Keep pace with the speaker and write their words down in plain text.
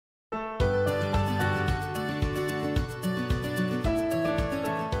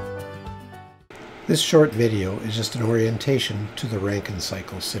This short video is just an orientation to the Rankine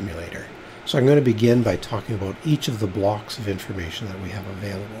Cycle Simulator. So I'm going to begin by talking about each of the blocks of information that we have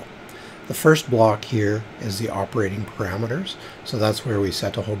available. The first block here is the operating parameters. So that's where we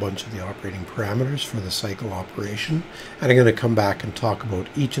set a whole bunch of the operating parameters for the cycle operation. And I'm going to come back and talk about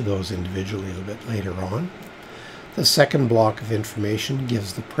each of those individually a little bit later on. The second block of information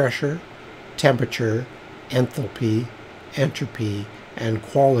gives the pressure, temperature, enthalpy, entropy, and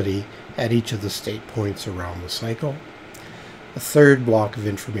quality at each of the state points around the cycle. The third block of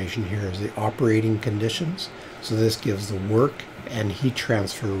information here is the operating conditions. So this gives the work and heat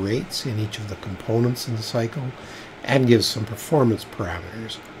transfer rates in each of the components in the cycle and gives some performance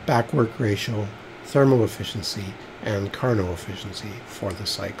parameters, back work ratio, thermal efficiency, and Carnot efficiency for the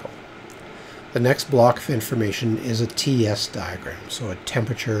cycle. The next block of information is a TS diagram, so a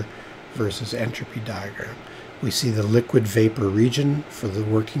temperature versus entropy diagram. We see the liquid vapor region for the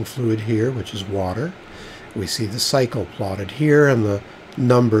working fluid here, which is water. We see the cycle plotted here, and the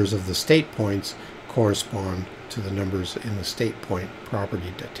numbers of the state points correspond to the numbers in the state point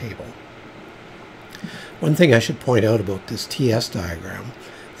property table. One thing I should point out about this TS diagram,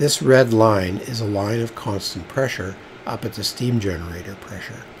 this red line is a line of constant pressure up at the steam generator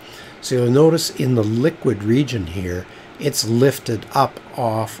pressure. So you'll notice in the liquid region here, it's lifted up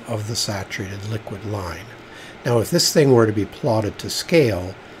off of the saturated liquid line. Now if this thing were to be plotted to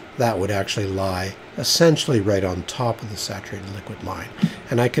scale, that would actually lie essentially right on top of the saturated liquid line.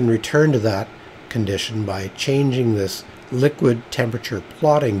 And I can return to that condition by changing this liquid temperature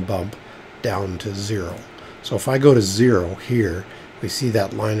plotting bump down to 0. So if I go to 0 here, we see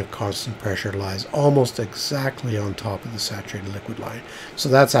that line of constant pressure lies almost exactly on top of the saturated liquid line. So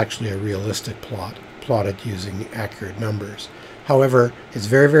that's actually a realistic plot, plotted using accurate numbers. However, it's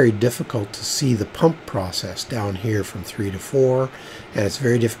very, very difficult to see the pump process down here from 3 to 4, and it's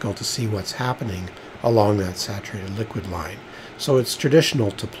very difficult to see what's happening along that saturated liquid line. So it's traditional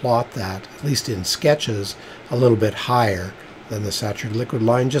to plot that, at least in sketches, a little bit higher than the saturated liquid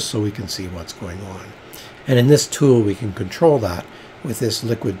line, just so we can see what's going on. And in this tool, we can control that with this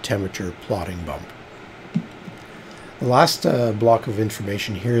liquid temperature plotting bump. The last block of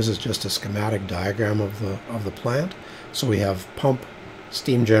information here is just a schematic diagram of the plant. So we have pump,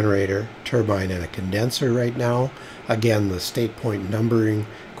 steam generator, turbine, and a condenser right now. Again, the state point numbering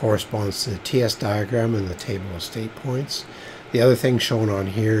corresponds to the TS diagram and the table of state points. The other thing shown on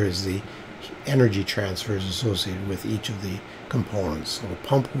here is the energy transfers associated with each of the components. So the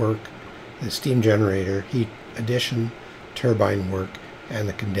pump work, the steam generator, heat addition, turbine work, and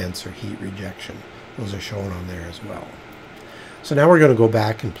the condenser heat rejection. Those are shown on there as well. So now we're going to go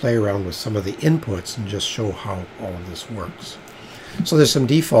back and play around with some of the inputs and just show how all of this works. So there's some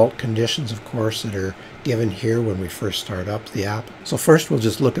default conditions, of course, that are given here when we first start up the app. So first we'll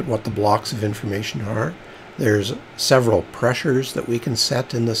just look at what the blocks of information are. There's several pressures that we can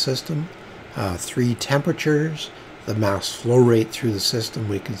set in the system, 3 temperatures, the mass flow rate through the system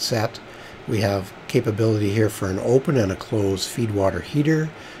we can set. We have capability here for an open and a closed feed water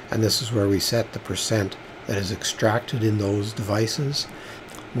heater, and this is where we set the percent that is extracted in those devices.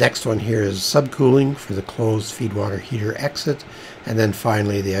 Next one here is subcooling for the closed feed water heater exit, and then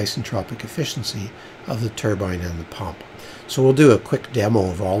finally the isentropic efficiency of the turbine and the pump. So we'll do a quick demo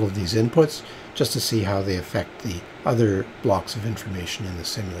of all of these inputs just to see how they affect the other blocks of information in the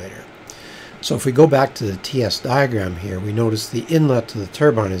simulator. So if we go back to the TS diagram here, we notice the inlet to the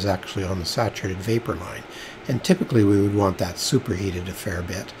turbine is actually on the saturated vapor line, and typically we would want that superheated a fair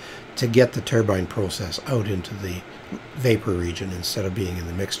bit to get the turbine process out into the vapor region instead of being in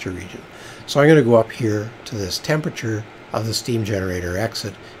the mixture region. So I'm going to go up here to this temperature of the steam generator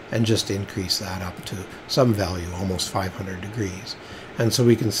exit and just increase that up to some value, almost 500 degrees. And so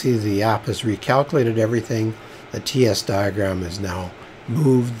we can see the app has recalculated everything. The TS diagram has now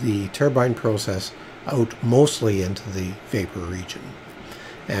moved the turbine process out mostly into the vapor region.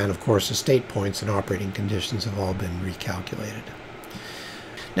 And of course the state points and operating conditions have all been recalculated.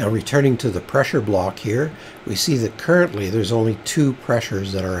 Now returning to the pressure block here, we see that currently there's only 2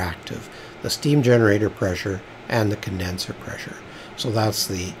 pressures that are active, the steam generator pressure and the condenser pressure. So that's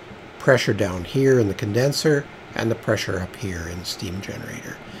the pressure down here in the condenser and the pressure up here in the steam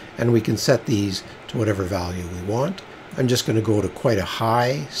generator. And we can set these to whatever value we want. I'm just going to go to quite a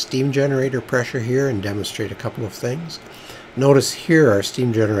high steam generator pressure here and demonstrate a couple of things. Notice here our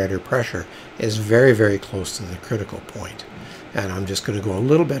steam generator pressure is very, very close to the critical point. And I'm just going to go a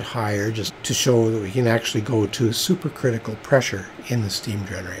little bit higher just to show that we can actually go to a supercritical pressure in the steam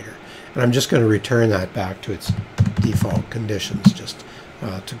generator. And I'm just going to return that back to its default conditions just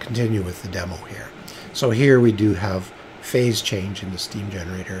to continue with the demo here. So here we do have phase change in the steam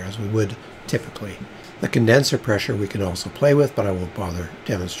generator as we would typically. The condenser pressure we can also play with, but I won't bother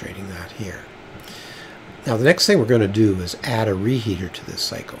demonstrating that here. Now the next thing we're going to do is add a reheater to this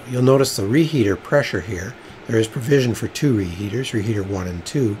cycle. You'll notice the reheater pressure here. There is provision for 2 reheaters, reheater 1 and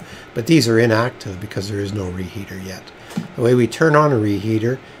 2, but these are inactive because there is no reheater yet. The way we turn on a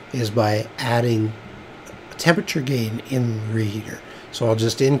reheater is by adding a temperature gain in the reheater. So I'll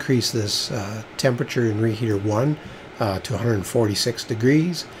just increase this temperature in reheater 1 to 146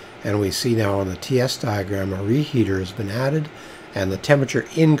 degrees, and we see now on the TS diagram a reheater has been added, and the temperature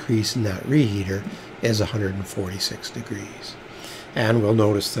increase in that reheater is 146 degrees. And we'll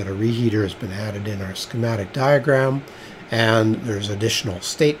notice that a reheater has been added in our schematic diagram, and there's additional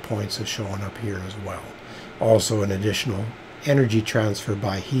state points as shown up here as well. Also an additional energy transfer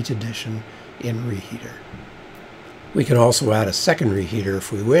by heat addition in reheater. We can also add a second reheater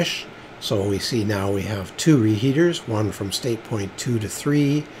if we wish. So we see now we have 2 reheaters, one from state point 2 to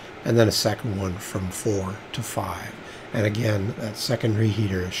 3, and then a second one from 4 to 5. And again, that second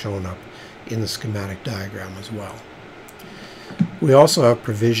reheater is shown up in the schematic diagram as well. We also have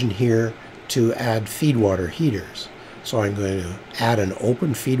provision here to add feed water heaters. So I'm going to add an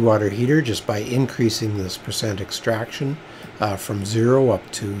open feed water heater just by increasing this percent extraction from 0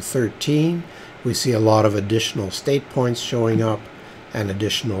 up to 13. We see a lot of additional state points showing up and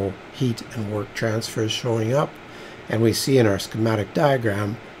additional heat and work transfers showing up. And we see in our schematic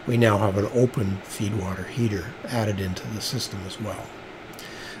diagram we now have an open feed water heater added into the system as well.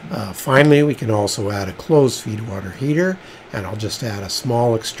 Finally, we can also add a closed feed water heater, and I'll just add a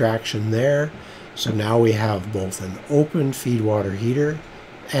small extraction there. So now we have both an open feed water heater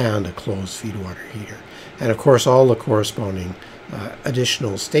and a closed feed water heater. And of course all the corresponding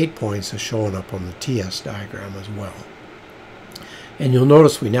additional state points are shown up on the TS diagram as well. And you'll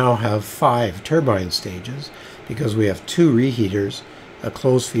notice we now have 5 turbine stages because we have 2 reheaters, a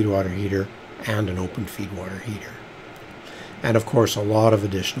closed feed water heater, and an open feed water heater. And of course a lot of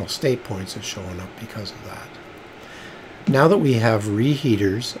additional state points are showing up because of that. Now that we have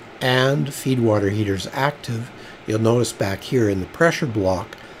reheaters and feed water heaters active, you'll notice back here in the pressure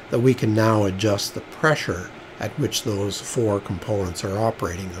block that we can now adjust the pressure at which those 4 components are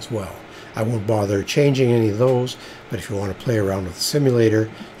operating as well. I won't bother changing any of those, but if you want to play around with the simulator,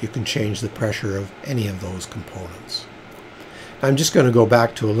 you can change the pressure of any of those components. I'm just going to go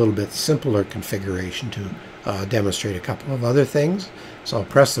back to a little bit simpler configuration to demonstrate a couple of other things. So I'll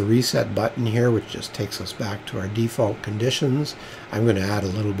press the reset button here, which just takes us back to our default conditions. I'm going to add a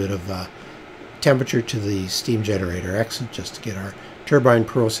little bit of temperature to the steam generator exit just to get our turbine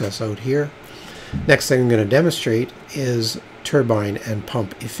process out here. Next thing I'm going to demonstrate is turbine and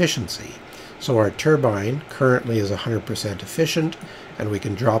pump efficiency. So our turbine currently is 100% efficient, and we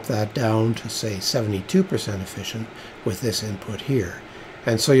can drop that down to say 72% efficient with this input here.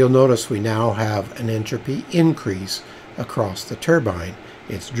 And so you'll notice we now have an entropy increase across the turbine.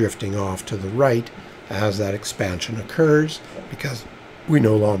 It's drifting off to the right as that expansion occurs because we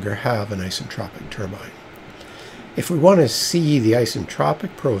no longer have an isentropic turbine. If we want to see the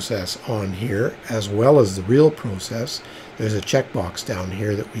isentropic process on here as well as the real process, there's a checkbox down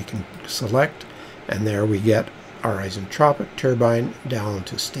here that we can select, and there we get our isentropic turbine down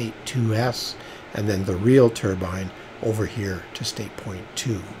to state 2s, and then the real turbine over here to state point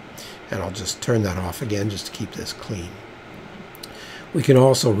 2. And I'll just turn that off again just to keep this clean. We can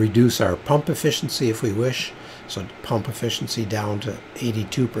also reduce our pump efficiency if we wish. So pump efficiency down to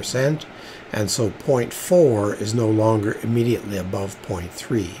 82%, and so 0.4 is no longer immediately above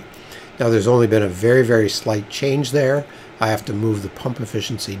 0.3. Now there's only been a very, very slight change there. I have to move the pump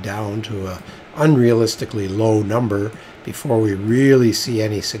efficiency down to an unrealistically low number before we really see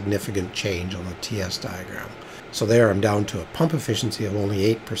any significant change on the TS diagram. So there I'm down to a pump efficiency of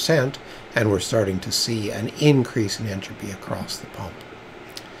only 8%, and we're starting to see an increase in entropy across the pump.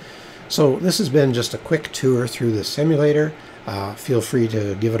 So this has been just a quick tour through the simulator. Feel free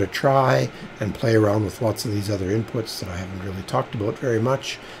to give it a try and play around with lots of these other inputs that I haven't really talked about very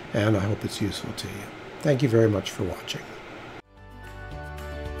much, and I hope it's useful to you. Thank you very much for watching.